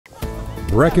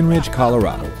Breckenridge,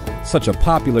 Colorado. Such a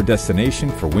popular destination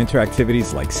for winter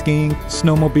activities like skiing,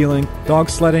 snowmobiling, dog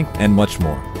sledding, and much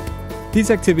more.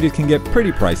 These activities can get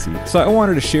pretty pricey, so I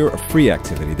wanted to share a free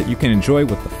activity that you can enjoy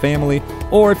with the family,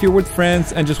 or if you're with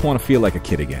friends and just want to feel like a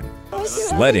kid again.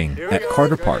 Sledding at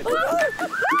Carter Park.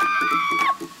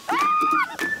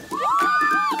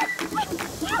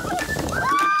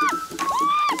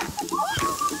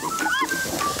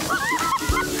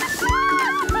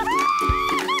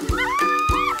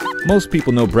 Most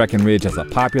people know Breckenridge as a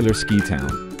popular ski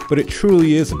town, but it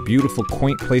truly is a beautiful,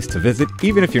 quaint place to visit,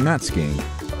 even if you're not skiing.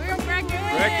 We're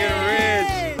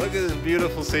Breckenridge! Look at this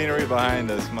beautiful scenery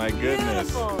behind us, my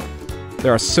goodness. Beautiful.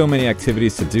 There are so many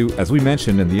activities to do, as we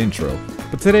mentioned in the intro,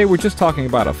 but today we're just talking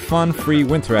about a fun, free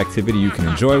winter activity you can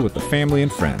enjoy with the family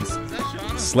and friends.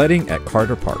 Sledding at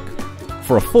Carter Park.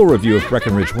 For a full review of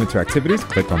Breckenridge winter activities,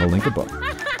 click on the link above.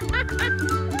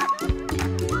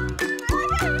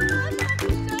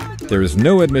 There is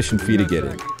no admission fee to get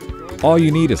in. All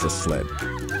you need is a sled.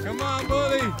 Come on,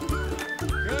 buddy!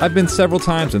 I've been several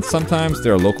times, and sometimes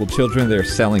there are local children there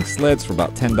selling sleds for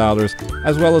about $10,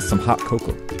 as well as some hot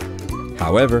cocoa.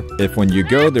 However, if when you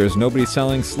go there's nobody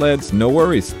selling sleds, no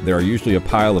worries. There are usually a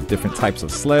pile of different types of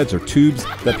sleds or tubes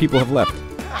that people have left.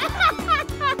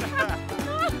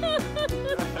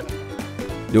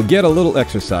 You'll get a little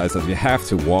exercise as you have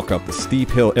to walk up the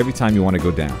steep hill every time you want to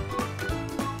go down.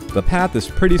 The path is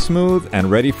pretty smooth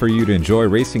and ready for you to enjoy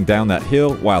racing down that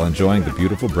hill while enjoying the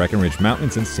beautiful Breckenridge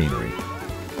mountains and scenery.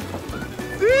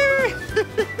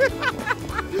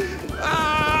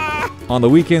 On the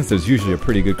weekends, there's usually a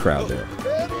pretty good crowd there.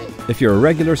 If you're a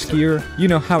regular skier, you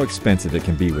know how expensive it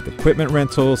can be with equipment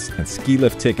rentals and ski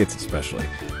lift tickets especially,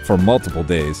 for multiple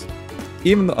days.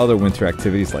 Even the other winter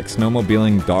activities like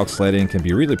snowmobiling, dog sledding can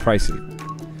be really pricey.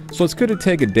 So it's good to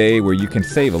take a day where you can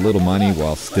save a little money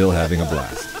while still having a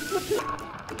blast.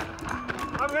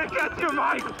 I'm gonna get you,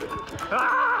 Mike!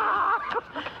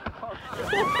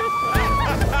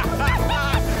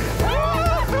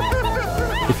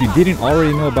 If you didn't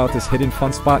already know about this hidden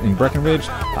fun spot in Breckenridge,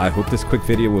 I hope this quick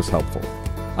video was helpful.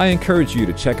 I encourage you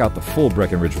to check out the full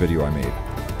Breckenridge video I made.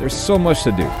 There's so much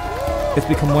to do. It's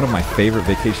become one of my favorite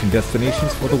vacation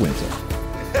destinations for the winter.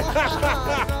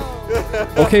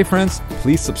 Okay friends,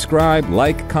 please subscribe,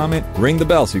 like, comment, ring the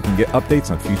bell so you can get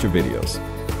updates on future videos.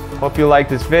 Hope you liked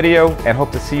this video and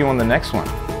hope to see you on the next one.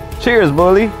 Cheers,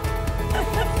 bully!